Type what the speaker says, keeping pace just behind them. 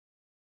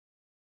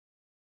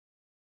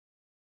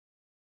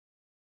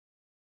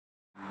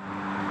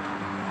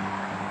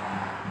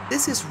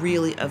This is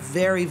really a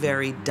very,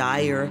 very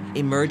dire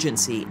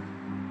emergency.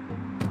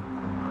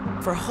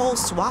 For whole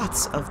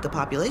swaths of the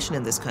population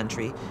in this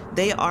country,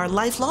 they are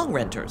lifelong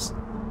renters.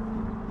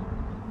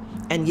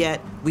 And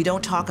yet, we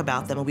don't talk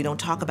about them, and we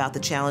don't talk about the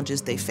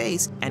challenges they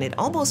face, and it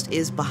almost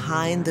is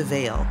behind the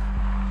veil.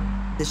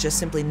 It's just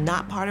simply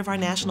not part of our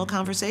national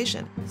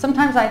conversation.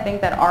 Sometimes I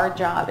think that our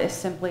job is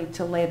simply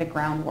to lay the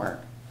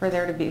groundwork for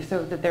there to be,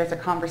 so that there's a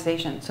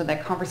conversation, so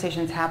that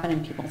conversations happen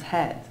in people's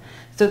heads,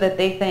 so that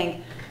they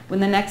think when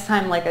the next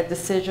time like a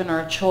decision or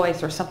a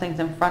choice or something's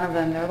in front of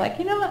them, they're like,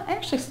 you know what, I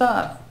actually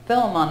saw a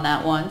film on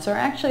that once, or I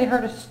actually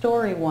heard a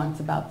story once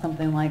about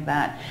something like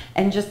that,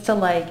 and just to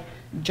like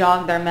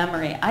jog their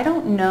memory. I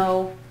don't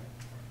know,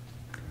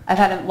 I've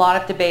had a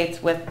lot of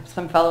debates with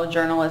some fellow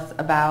journalists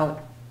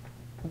about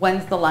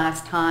when's the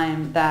last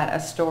time that a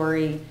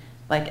story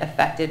like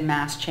affected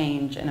mass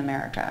change in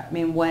America. I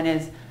mean, when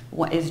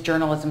is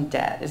journalism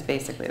dead is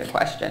basically the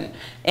question.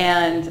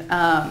 And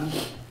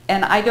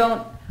I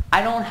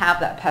don't have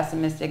that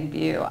pessimistic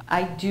view.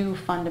 I do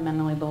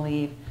fundamentally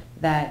believe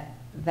that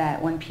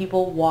when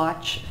people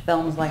watch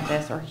films like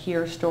this or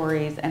hear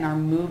stories and are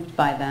moved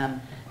by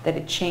them, that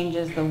it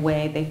changes the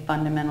way they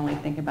fundamentally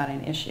think about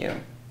an issue.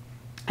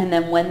 And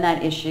then when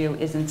that issue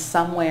is in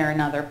some way or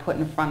another put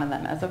in front of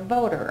them as a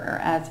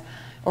voter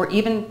or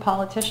even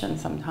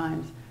politicians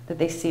sometimes, that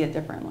they see it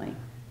differently.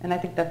 And I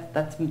think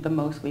that's the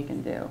most we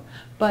can do.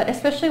 But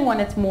especially when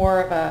it's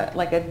more of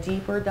a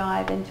deeper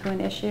dive into an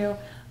issue,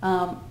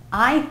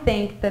 I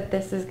think that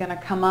this is going to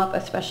come up,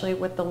 especially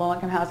with the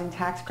low-income housing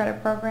tax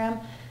credit program.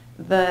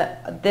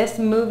 This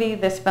movie,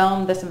 this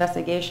film, this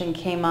investigation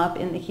came up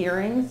in the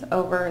hearings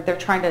over, they're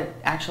trying to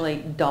actually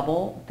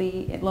double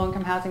the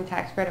low-income housing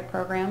tax credit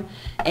program,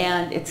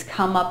 and it's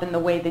come up in the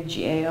way the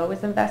GAO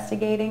is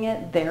investigating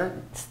it.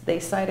 They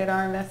cited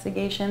our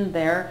investigation.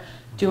 They're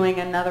doing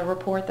another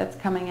report that's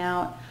coming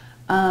out.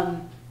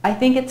 I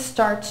think it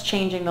starts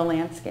changing the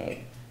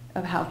landscape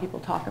of how people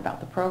talk about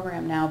the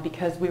program now,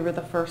 because we were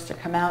the first to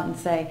come out and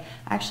say,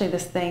 actually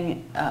this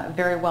thing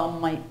very well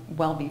might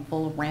be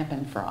full of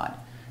rampant fraud.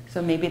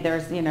 So maybe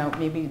there's,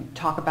 maybe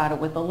talk about it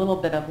with a little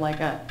bit of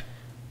like a,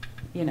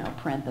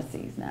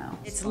 parentheses now.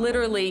 It's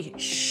literally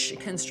shh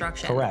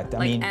construction. Correct. I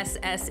like mean,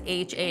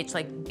 SSHH,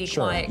 like be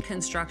sure. quiet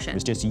construction. It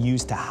was just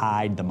used to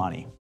hide the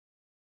money.